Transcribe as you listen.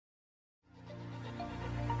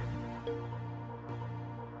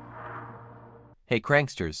Hey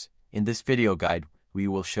Cranksters, in this video guide, we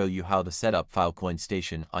will show you how to set up Filecoin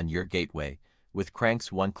station on your gateway with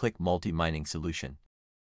Crankk's one-click multi-mining solution.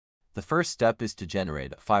 The first step is to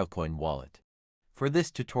generate a Filecoin wallet. For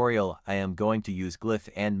this tutorial, I am going to use Glyph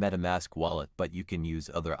and MetaMask wallet, but you can use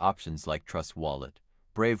other options like Trust Wallet,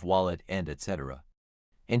 Brave Wallet, and etc.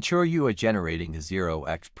 Ensure you are generating a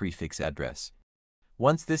 0x prefix address.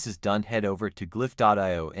 Once this is done, head over to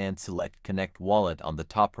glyph.io and select Connect Wallet on the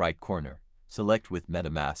top right corner. Select with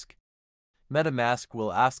MetaMask. MetaMask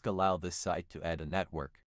will ask allow this site to add a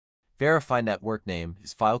network. Verify network name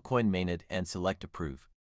is Filecoin mainnet and select Approve.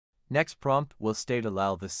 Next prompt will state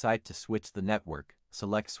allow this site to switch the network.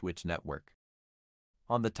 Select Switch Network.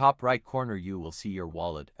 On the top right corner you will see your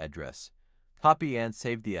wallet address. Copy and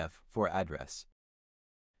save the F4 address.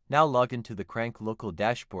 Now log into the Crankk local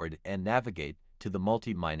dashboard and navigate to the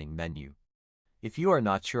multi-mining menu. If you are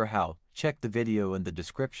not sure how, check the video in the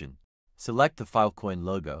description. Select the Filecoin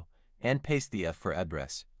logo and paste the F4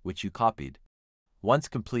 address, which you copied. Once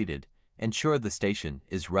completed, ensure the station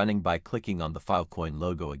is running by clicking on the Filecoin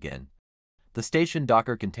logo again. The station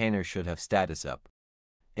Docker container should have status up.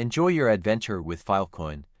 Enjoy your adventure with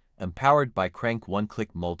Filecoin, empowered by Crankk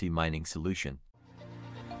one-click multi-mining solution.